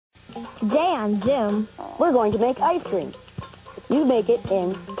Today on Zoom, we're going to make ice cream. You make it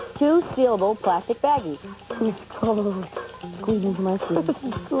in 2 sealable plastic baggies. Squeeze in some ice cream.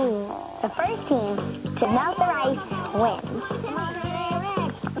 Cool. The first team to melt their ice wins.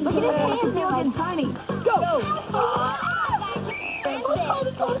 Look at his hands, they're like tiny. Go!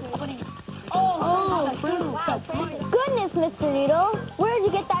 Goodness, Mr. Needle, where'd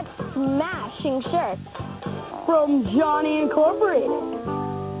you get that smashing shirt? From Johnny Incorporated.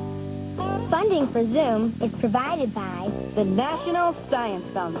 Funding for Zoom is provided by The National Science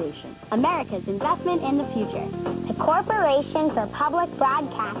Foundation. America's Investment in the Future, the Corporation for Public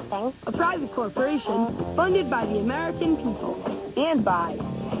Broadcasting, A private corporation funded by the American people. And by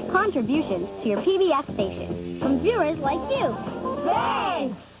contributions to your PBS station from viewers like you.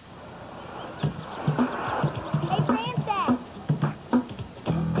 Thanks! Hey, Francis!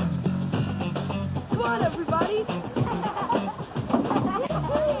 Come on, everybody!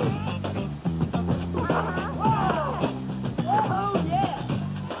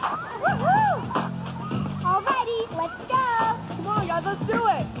 Let's do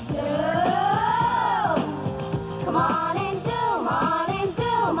it! Come on and zoom, on and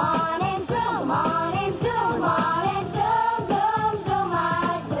zoom, on and zoom, on and zoom, on and zoom, zoom, zoom,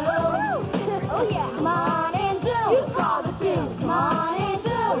 on zoom. Oh yeah! Come on and zoom. You call the zoom. Come on and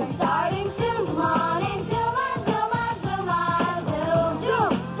zoom. We're starting soon. Come on and zoom, on zoom, on zoom, on zoom,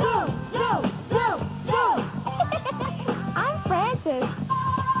 zoom, zoom, zoom, zoom, zoom. I'm Francis.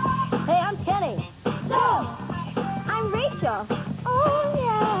 Hey, I'm Kenny. Zoom. I'm Rachel. Oh,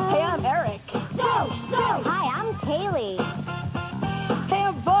 yeah. Hey, I'm Eric. Hi, I'm Kaleigh. Hey,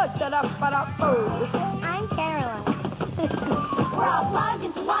 I'm Bud. I'm Carolyn. We're all plugged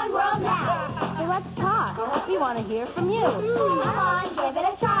into one world now. So let's talk. We want to hear from you. Come on, give it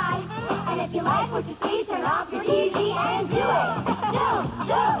a try. And if you like what you see, turn off your TV and do it. Zoom,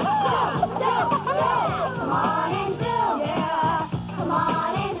 zoom, zoom, zoom, zoom. Come on and zoom. Yeah. Come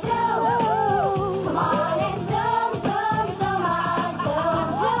on and zoom. Come on and zoom, zoom, zoom, on zoom,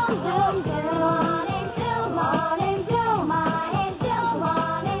 zoom, zoom, zoom. Come on and zoom, on and zoom, on and zoom,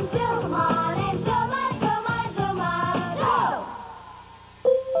 on and zoom, on and zoom, on zoom, on zoom, on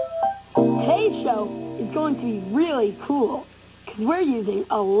zoom. Today's show is going to be really cool because we're using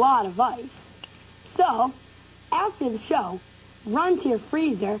a lot of ice. So, after the show, run to your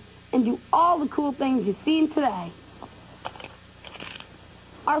freezer and do all the cool things you've seen today.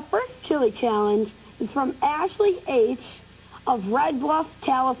 Our first chili challenge is from Ashley H. of Red Bluff,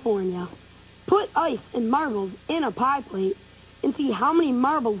 California. Put ice and marbles in a pie plate and see how many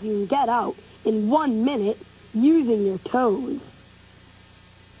marbles you can get out in 1 minute using your toes.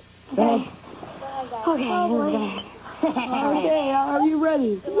 Okay. Okay, are you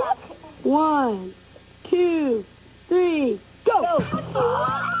ready? Yep. 1, 2, 3, go! Oh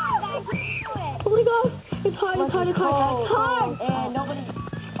my gosh, it's hard, it's hard, it's hard, it's hard! And nobody...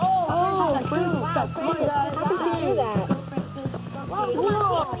 Oh, Francis, wow, that's Francis, smart. How could you do that? Whoa,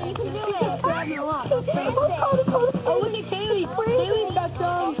 you can do it. Grabbing a lot. Francis. Oh, look at Kaleigh. Kaleigh's got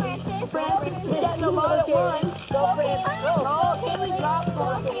some. Francis is getting a lot at once. Go, Francis. Oh, Kaleigh dropped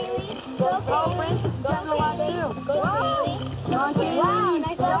one. Oh, Francis is getting a lot too. Go, Kaleigh. Come on, Kaleigh. Wow,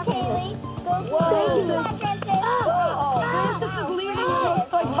 nice job, Kaleigh. Go, Thank you. Francis. Francis is leading, it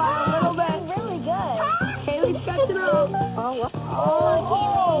looks like by a little bit. Really good. Kaleigh's catching up. Oh,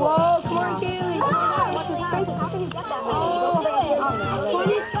 come on, Kaleigh. How can you get that?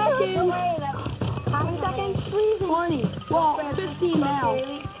 20 seconds. How many seconds? 20. Well, 15 now.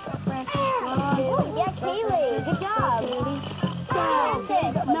 Oh, yeah, Kaleigh. Good job.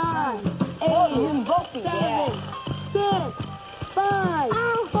 10, 9, 8, 7, 6, 5,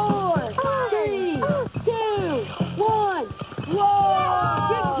 4, 3, 2, 1. Whoa!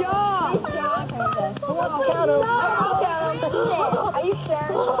 Good job! Nice job, Francis. Count 'em. Are you sure?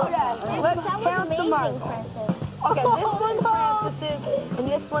 Okay, let's That was count the amazing, marbles. Francis. Okay, this one's Francis's, and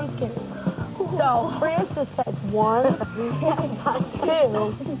this one's Kenny's. So, Francis has 1,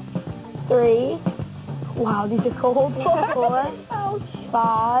 2, 3. Wow, these are cold. 4,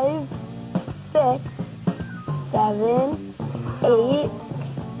 5, 6, 7, 8,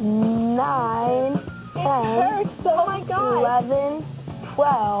 9, 10, 11,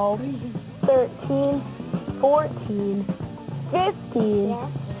 12, 13, 14, 15,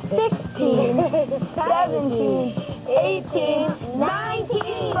 16, 17, 18,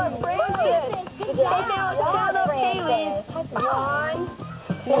 19 for Francis. Good job. Now let's count up Kaleigh's. 1,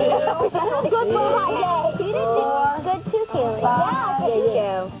 2, Good boy. You did good too, Kaleigh.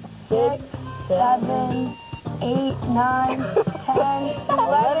 Yeah, 6, 7, 8, 9, 10,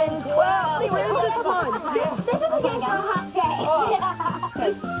 11, 12. Hey, where's this one? This is against a hot day.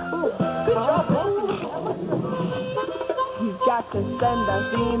 Cool. got to send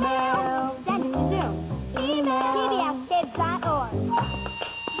us email. Send it to Zoom. Email. PBSkids.org.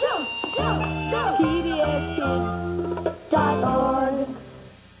 Zoom, Zoom, Zoom. PBSkids.org.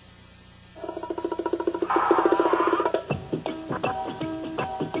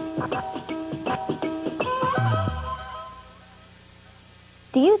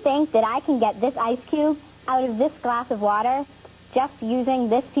 Do you think that I can get this ice cube out of this glass of water just using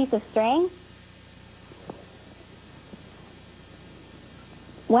this piece of string?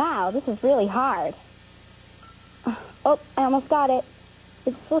 Wow, this is really hard. Oh, I almost got it.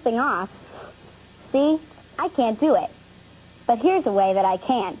 It's slipping off. See? I can't do it. But here's a way that I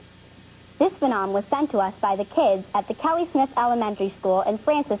can. This Phenom was sent to us by the kids at the Kelly Smith Elementary School in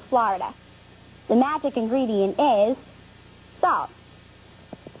Francis, Florida. The magic ingredient is salt.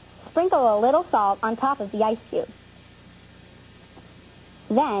 Sprinkle a little salt on top of the ice cube.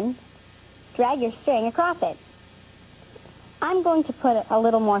 Then, drag your string across it. I'm going to put a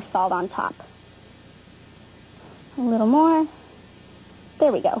little more salt on top. A little more.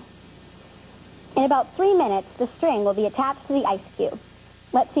 There we go. In about 3 minutes, the string will be attached to the ice cube.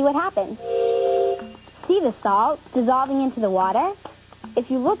 Let's see what happens. See the salt dissolving into the water? If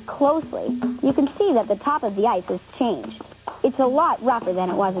you look closely, you can see that the top of the ice has changed. It's a lot rougher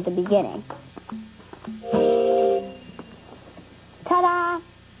than it was at the beginning. Ta-da!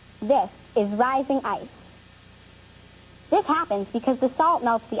 This is rising ice. This happens because the salt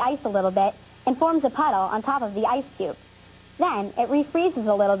melts the ice a little bit and forms a puddle on top of the ice cube. Then it refreezes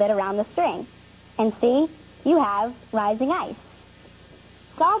a little bit around the string. And see, you have rising ice.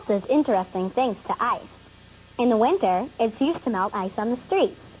 Salt does interesting things to ice. In the winter, it's used to melt ice on the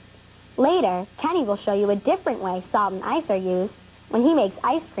streets. Later, Kenny will show you a different way salt and ice are used when he makes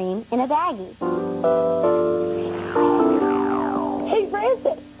ice cream in a baggie. Hey,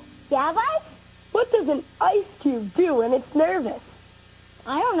 Francis, Yeah, Buzz? what does an ice cube do when it's nervous?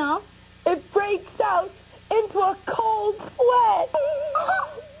 I don't know. It breaks out into a cold sweat.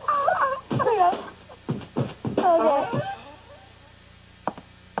 Okay.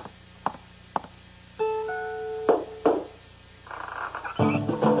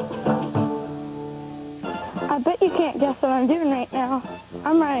 I bet you can't guess what I'm doing right now.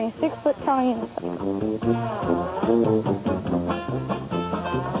 I'm riding a 6-foot tall unicycle.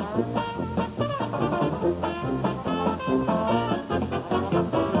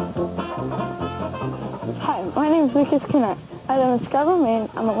 Hi, my name is Lucas Kennett. I live in Scarborough, Maine.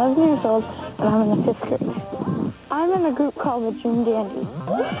 I'm 11 years old, and I'm in the 5th grade. I'm in a group called the June Dandies.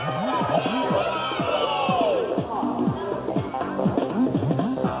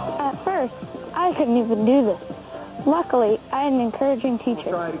 At first, I couldn't even do this. Luckily, I had an encouraging teacher.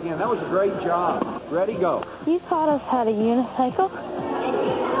 Try it again. That was a great job. Ready, go. He taught us how to unicycle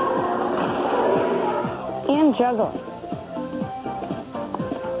and juggling.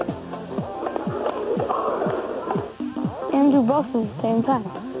 And do both at the same time.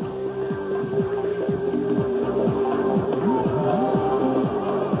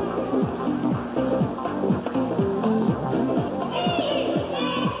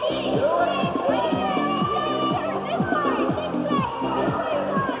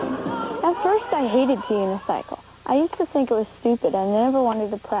 At first I hated to unicycle. I used to think it was stupid and I never wanted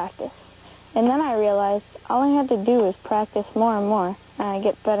to practice. And then I realized all I had to do was practice more and more, and I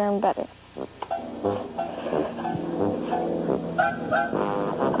get better and better.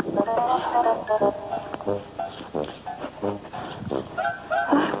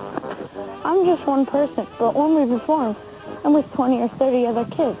 I'm just one person, but when we perform, I'm with 20 or 30 other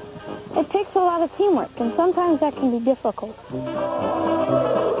kids. It takes a lot of teamwork, and sometimes that can be difficult.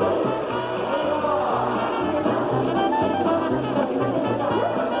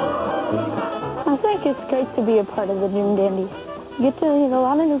 I think it's great to be a part of the June Dandies. You get to meet a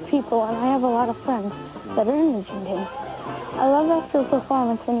lot of new people, and I have a lot of friends that are in the June Dandies. I love after a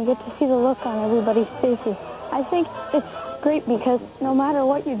performance when you get to see the look on everybody's faces. I think it's great because no matter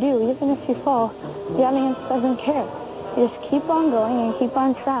what you do, even if you fall, the audience doesn't care. You just keep on going and keep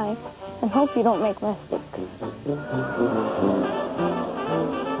on trying and hope you don't make mistakes.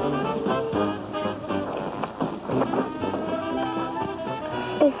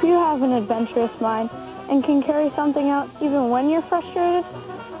 If you have an adventurous mind and can carry something out even when you're frustrated,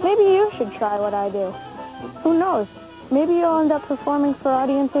 maybe you should try what I do. Who knows? Maybe you'll end up performing for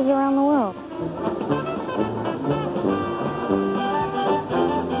audiences around the world.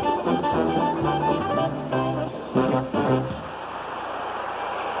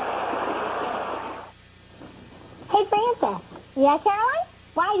 Hey, Francis. Yeah, Caroline?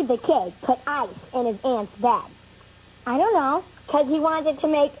 Why did the kid put ice in his aunt's bed? I don't know. Because he wanted to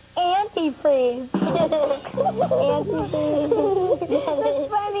make antifreeze. Antifreeze. That's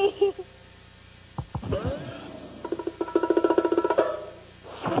funny.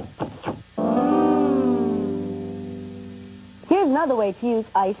 Here's another way to use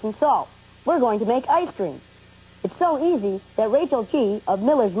ice and salt. We're going to make ice cream. It's so easy that Rachel G. of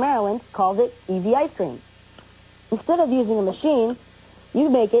Millers, Maryland calls it easy ice cream. Instead of using a machine, you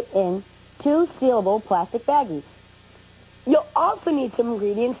make it in 2 sealable plastic baggies. You'll also need some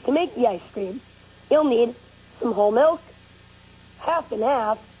ingredients to make the ice cream. You'll need some whole milk, half and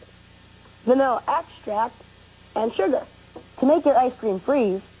half, vanilla extract, and sugar. To make your ice cream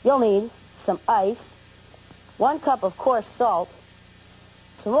freeze, you'll need some ice, 1 cup of coarse salt,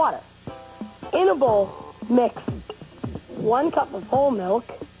 some water. In a bowl, mix 1 cup of whole milk,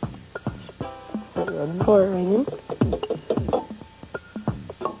 pour it right in,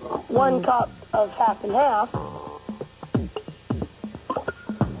 1 cup of half and half.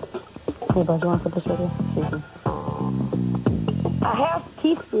 Hey, Buzz, you want to put this right here? So you can... A half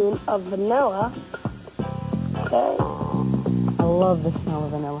teaspoon of vanilla. Okay. I love the smell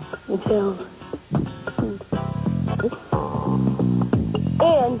of vanilla. Me too.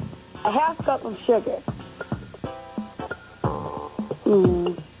 And a half cup of sugar.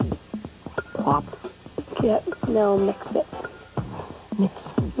 Pop. Yep. Now mix it. Mix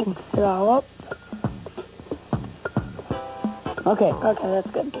it all up. Okay. Okay, that's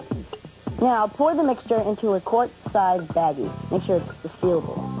good. Now, pour the mixture into a quart-sized baggie. Make sure it's the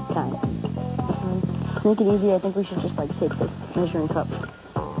sealable kind. To make it easy, I think we should just, like, take this measuring cup.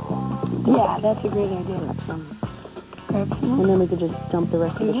 Yeah, that's a great idea. Grab some. Grab some. And then we could just dump the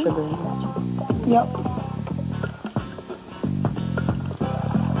rest of the sugar in. Yep.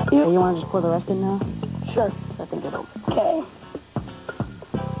 Hey, you want to just pour the rest in now? Sure. I think it'll... Okay.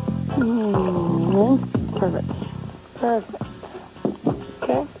 Perfect. Perfect.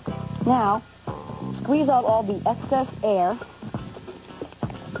 Okay. Now, squeeze out all the excess air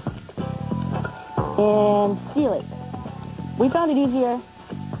and seal it. We found it easier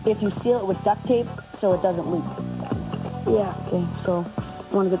if you seal it with duct tape so it doesn't leak. Yeah. Okay, so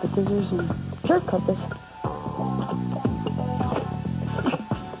you want to get the scissors and cut this.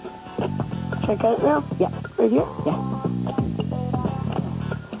 Should I cut it now? Yeah. Right here? Yeah.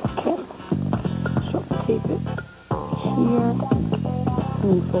 Okay. So tape it here. And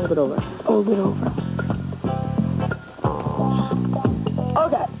then fold it over. Fold it over.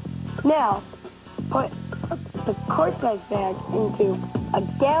 Okay. Now, put the quart-sized bag into a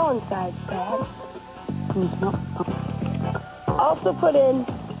gallon-sized bag. Also put in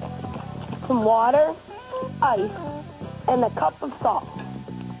some water, ice, and a cup of salt.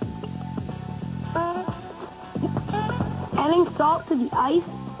 Adding salt to the ice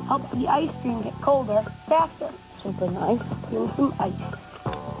helps the ice cream get colder faster. So put in the ice. Put in some ice.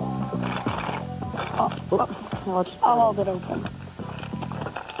 Now let's I'll hold it open.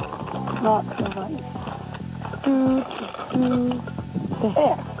 Lots of ice.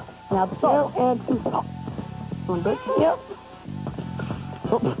 There. Now the salt. Now add some salt. Want it? Yep.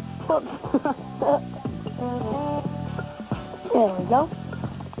 Oops. There we go.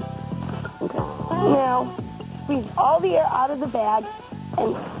 Okay. Now, squeeze all the air out of the bag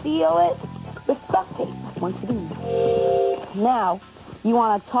and seal it with duct tape. Once again. Now, you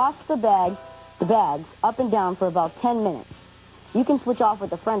want to toss the bags up and down for about 10 minutes. You can switch off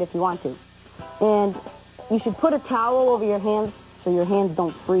with a friend if you want to. And you should put a towel over your hands so your hands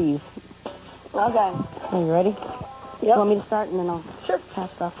don't freeze. Okay. Are you ready? Yep. You want me to start and then I'll Sure.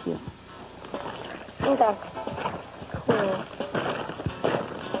 pass it off to you. Okay. Cool.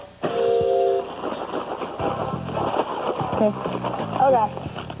 Okay. Okay.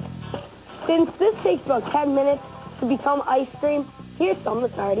 Since this takes about 10 minutes to become ice cream, here's some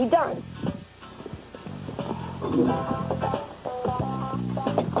that's already done.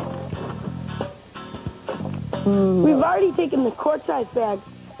 We've already taken the quart-sized bag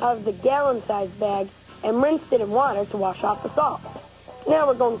out of the gallon-sized bag and rinsed it in water to wash off the salt. Now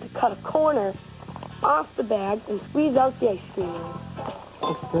we're going to cut a corner off the bag and squeeze out the ice cream. This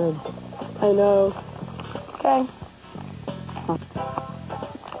looks good. I know. Okay.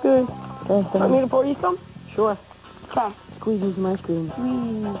 Good. Okay, Want me to pour you some? Sure. Okay. Squeeze me some ice cream.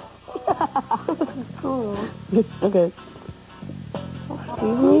 This is cool. Okay.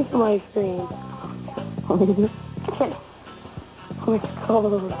 Squeeze me some ice cream. Want me to do it? Sure. Oh, it's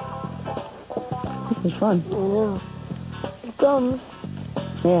cold. This is fun. I know. It comes.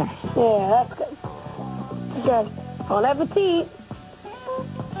 Yeah. Yeah, that's good. Good. Bon appetit.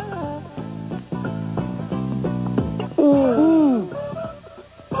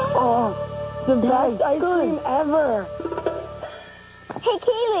 Oh, the best ice cream ever. Hey,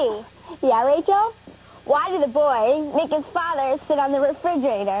 Kaleigh. Yeah, Rachel? Why did the boy make his father sit on the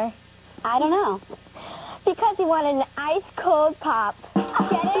refrigerator? I don't know. Because he wanted an ice-cold pop. Get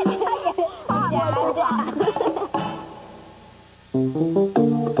it? I get it.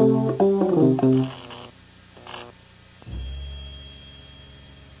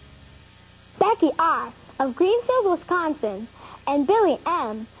 Becky R. of Greenfield, Wisconsin, and Billy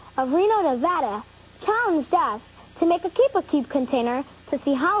M. of Reno, Nevada, challenged us to make a Keep-A Cube container to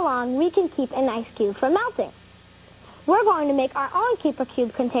see how long we can keep an ice cube from melting. We're going to make our own Keep-A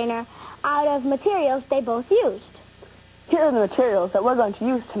Cube container out of materials they both used. Here are the materials that we're going to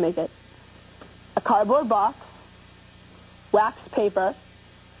use to make it. A cardboard box, wax paper,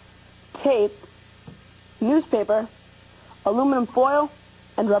 tape, newspaper, aluminum foil,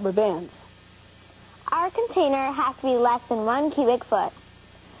 and rubber bands. Our container has to be less than 1 cubic foot.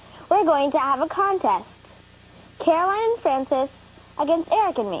 We're going to have a contest. Caroline and Francis against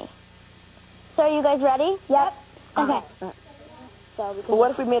Eric and me. So are you guys ready? Yep. Okay. Well,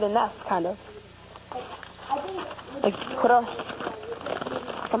 what if we made a nest, kind of? Like, put our...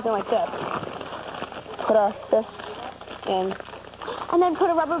 something like this. Put our fists in... And then put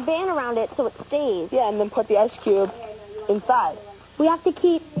a rubber band around it so it stays. Yeah, and then put the ice cube inside. We have to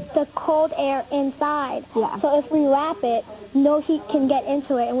keep the cold air inside. Yeah. So if we wrap it, no heat can get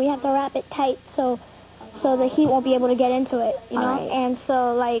into it, and we have to wrap it tight so the heat won't be able to get into it, you know? Right. And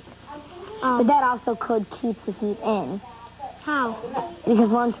so, like... but that also could keep the heat in. How? Because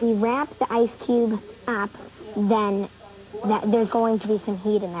once we wrap the ice cube up, then there's going to be some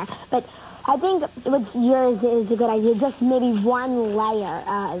heat in there. But I think what yours is a good idea, just maybe one layer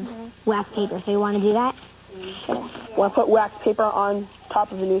of wax paper. So you want to do that? Sure. Want to put wax paper on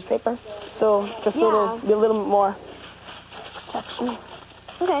top of the newspaper? So just Yeah. a little more protection.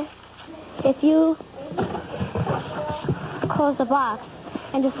 Okay. If you close the box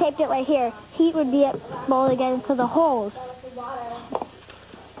and just taped it right here, heat would be able to get into the holes.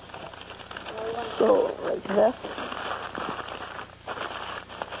 So like this.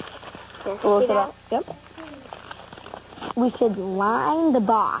 Close it up. Yep. We should line the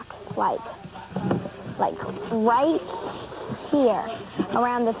box like right here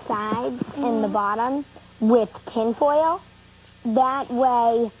around the sides and the bottom with tin foil. That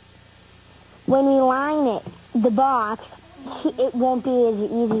way, when we line it, the box, it won't be as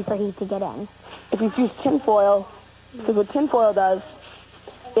easy for heat to get in. If you use tin foil, because what tin foil does,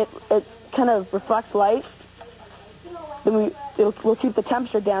 it kind of reflects light, then we'll keep the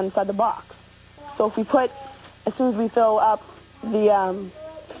temperature down inside the box. So if we put, as soon as we fill up the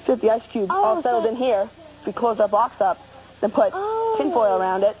ice cube all settled in here, if we close our box up, then put tin foil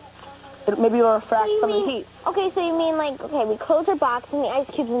around it, maybe it'll refract some of the heat. Okay, so you mean like, okay, we close our box and the ice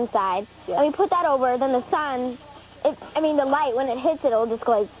cube's inside, Yeah. and we put that over, then the sun, the light, when it hits it, it'll just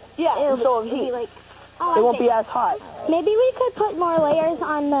go like, Yeah, it'll so be heat. like, It won't be as hot. Maybe we could put more layers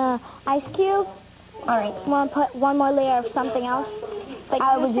on the ice cube. All right. Want to put one more layer of something else? Like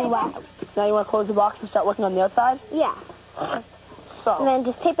I would do what? So now you want to close the box and start working on the outside? Yeah. And So, then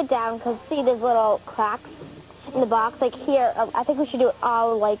just tape it down, because see there's little cracks in the box. Like here, I think we should do it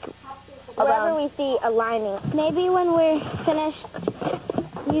all like wherever we see a lining. Maybe when we're finished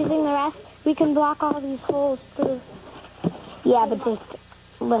using the rest, we can block all these holes through. Yeah, but just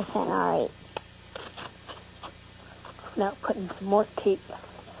listen, all right. now putting some more tape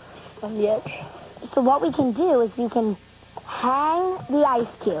on the edge. So what we can do is we can hang the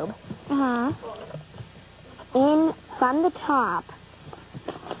ice cube in from the top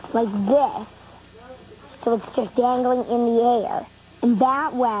like this, so it's just dangling in the air. And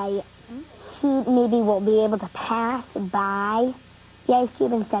that way, heat maybe will be able to pass by the ice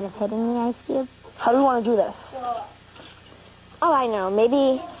cube instead of hitting the ice cube. How do we want to do this? Oh, I know.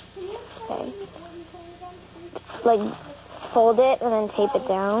 Maybe, okay, like fold it and then tape it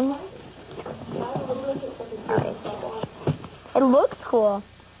down. All right. It looks cool.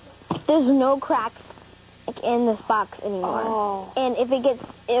 There's no cracks like in this box anymore. Oh. And if it gets,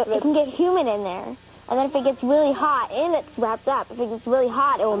 it can get humid in there. And then if it gets really hot and it's wrapped up, if it gets really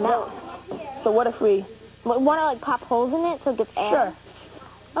hot, it will melt. So what if we... Want to like pop holes in it so it gets air?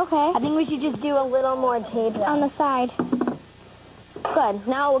 Sure. Okay. I think we should just do a little more tape On the side. Good.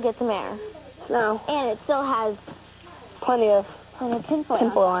 Now we'll get some air. Now, And it still has plenty of tin foil.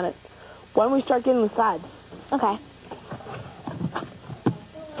 tin foil on it. Why don't we start getting the sides? Okay.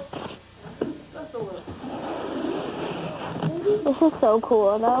 This is so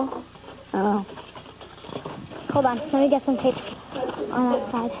cool, though. I don't know. Hold on. Let me get some tape on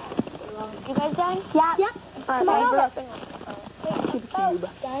that side. You guys done? Yeah. Yep. All Come on right. over. Keep a cube.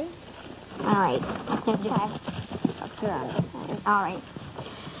 Done? All right. Okay. Let's put it on this side. All right.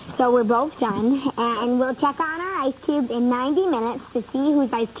 So we're both done, and we'll check on our ice cubes in 90 minutes to see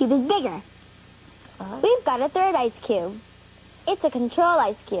whose ice cube is bigger. We've got a third ice cube. It's a control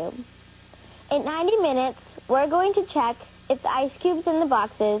ice cube. In 90 minutes, we're going to check if the ice cubes in the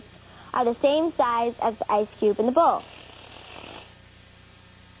boxes are the same size as the ice cube in the bowl.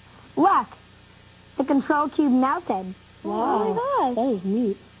 Look, the control cube melted. Wow. Oh my gosh. That is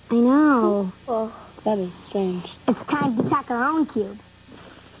neat. I know. Oh, that is strange. It's time to check our own cube.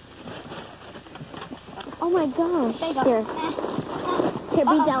 Oh my gosh. Here. Here,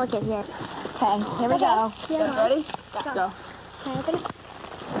 be delicate here. Okay, here we go. Yeah. Ready? Go. Can I open it?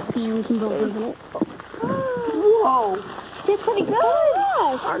 Yeah, we can both open it. Whoa. Did pretty good. Oh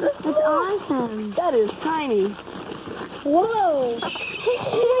my gosh. That's awesome. That is tiny. Whoa.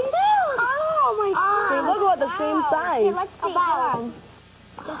 Oh my They look about the same size. Let's see.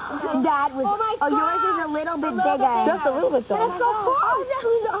 That was. Oh, yours is a little bit bigger. Just a little bit though. That's so cool. That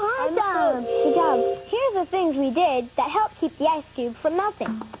was awesome. Good job. Here's the things we did that helped keep the ice cube from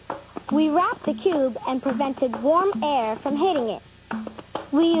melting. We wrapped the cube and prevented warm air from hitting it.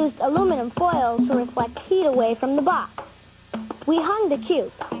 We used aluminum foil to reflect heat away from the box. We hung the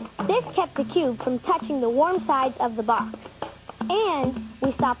cube. This kept the cube from touching the warm sides of the box. And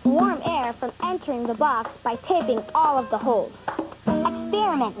we stopped warm air from entering the box by taping all of the holes.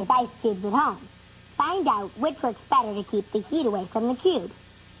 Experiment with ice cubes at home. Find out which works better to keep the heat away from the cube.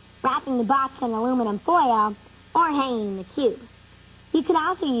 Wrapping the box in aluminum foil or hanging the cube. You could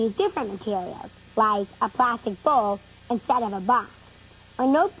also use different materials, like a plastic bowl instead of a box, or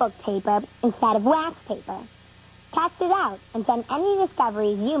notebook paper instead of wax paper. Test it out and send any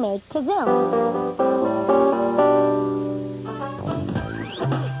discoveries you make to Zoom.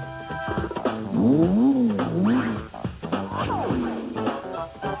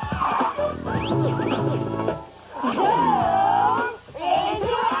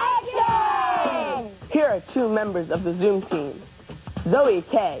 Here are two members of the Zoom team. Zoe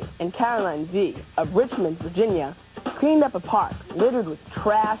K. and Caroline V. of Richmond, Virginia, cleaned up a park littered with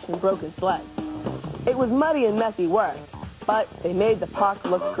trash and broken sleds. It was muddy and messy work, but they made the park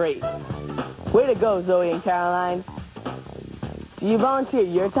look great. Way to go, Zoe and Caroline. Do you volunteer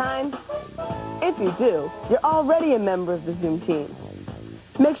your time? If you do, you're already a member of the Zoom team.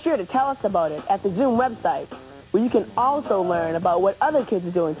 Make sure to tell us about it at the Zoom website, where you can also learn about what other kids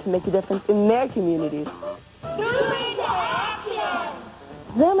are doing to make a difference in their communities. Zoom into action!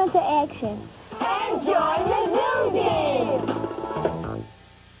 Zoom into action. And join the Zoom team!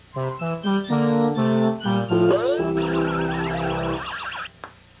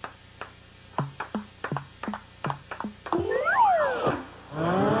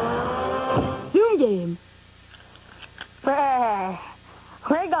 Zoom game.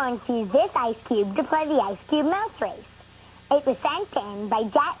 We're going to use this ice cube to play the ice cube mouse race. It was sent in by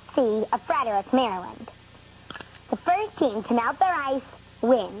Jet C of Frederick, Maryland. The first team to melt their ice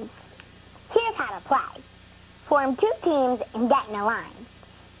wins. Here's how to play. Form two teams and get in a line.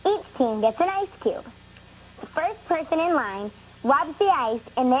 Each team gets an ice cube. The first person in line rubs the ice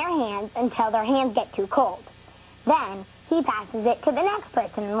in their hands until their hands get too cold. Then he passes it to the next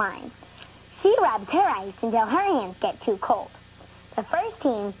person in line. She rubs her ice until her hands get too cold. The first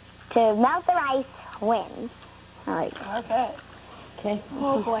team to melt their ice wins. All right. Okay. Okay.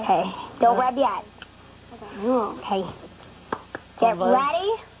 Oh boy. Okay, don't rub yet. Okay. Get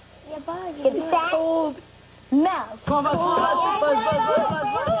ready. Yeah, bud. Get set. Melt. Come on,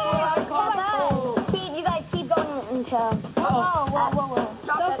 Keep, you guys keep going until... Whoa.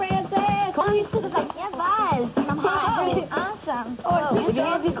 Go, Francis. Come on, you still like, yeah, buzz. Come on. Awesome. Oh, if your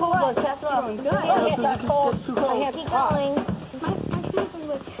hands get cold, then pass it off. Good. Yeah, It's too cold. Keep going.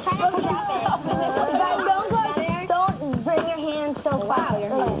 Don't bring your hands so far. Your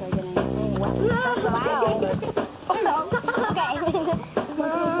hands are getting...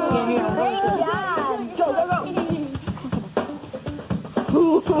 Great job.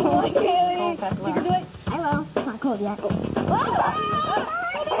 Kaleigh. You can do it. I will. It's not cold yet. Go. Come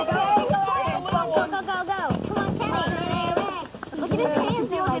on, Kenny. Look at his hands.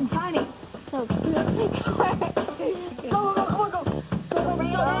 They're looking tiny. So cute. Go.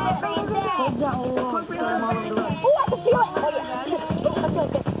 Oh, I can feel it.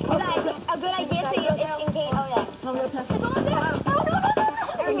 Oh, yeah. A good idea so you in case. Oh, yeah. I'm going to pass it.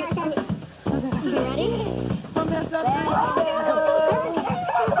 You ready?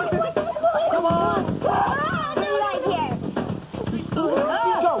 Come on. Right here. Go.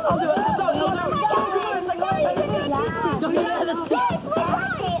 I'll do it. Don't get out of the seat.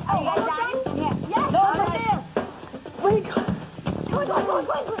 Are you guys done? Yeah. No, right there. Wait. Come on.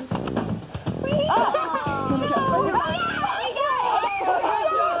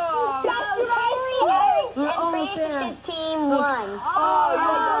 won.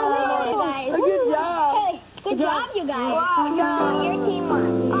 Oh, guys. good job. Hey, good job, you guys. Wow. Your team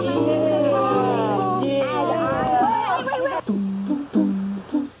won.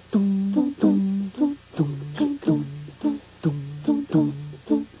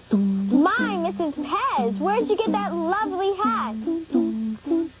 My, Mrs. Pez, where'd you get that lovely hat?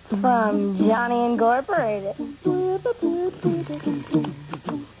 From Johnny Incorporated.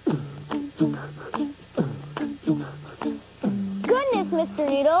 Goodness, Mr.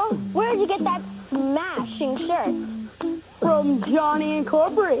 Needle, where'd you get that smashing shirt? From Johnny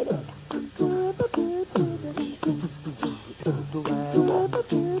Incorporated.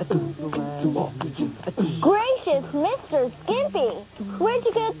 Gracious, Mr. Skimpy, where'd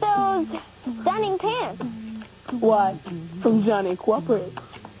you get those stunning pants? Why, from Johnny Incorporated.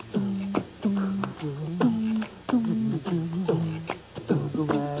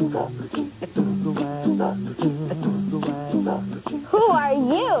 Who are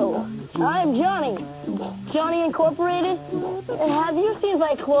you? I'm Johnny. Johnny Incorporated. Have you seen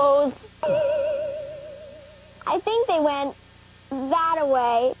my clothes? I think they went that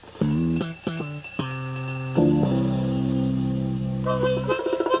away.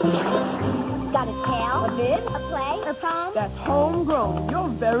 Got a tale? A bid? A play? A poem? That's homegrown, your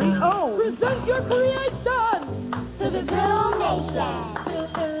very own. Present your creation To the Zoom Nation.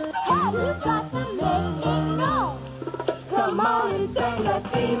 Have you got to make it known? Come on and send us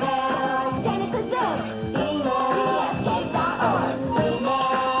email. Send it to Zoom. PDFkids.org.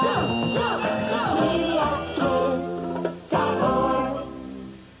 PDFkids.org.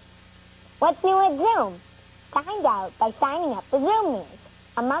 What's new at Zoom? Find out by signing up for Zoom News,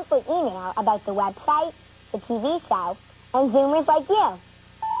 a monthly email about the website, the TV show, and Zoomers like you.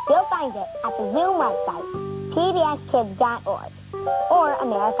 You'll find it at the Zoom website, pbskids.org, or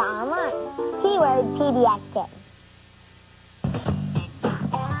America Online. Keyword PBS Kids.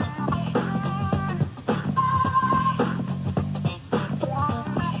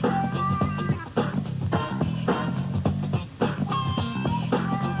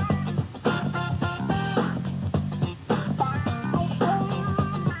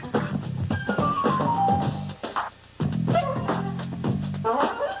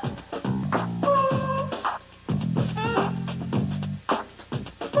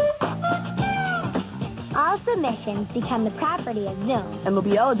 All submissions become the property of Zoom. and will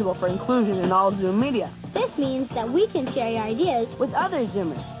be eligible for inclusion in all Zoom media. This means that we can share your ideas With other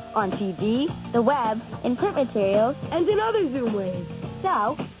Zoomers. On TV. the web, in print materials, And in other Zoom ways.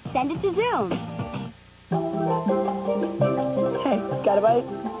 so send it to Zoom. Hey, got a bite?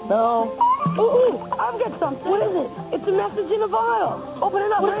 No. Ooh, I've got something. What is it? It's a message in a vial. Open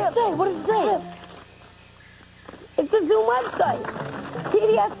it up. What does it say? What does it say? It's the Zoom website.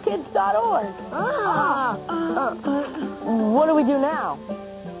 pdfkids.org. What do we do now?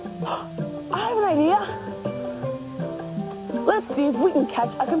 I have an idea. Let's see if we can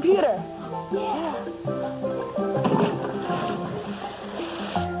catch a computer. Yeah.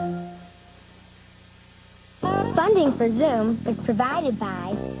 Funding for Zoom is provided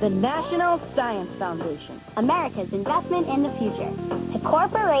by The National Science Foundation. America's Investment in the Future, the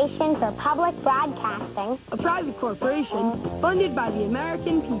Corporation for Public Broadcasting, A private corporation funded by the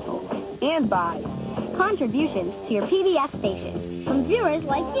American people. And by contributions to your PBS station from viewers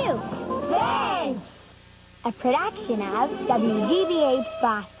like you. Thanks. A production of WGBH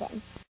Boston.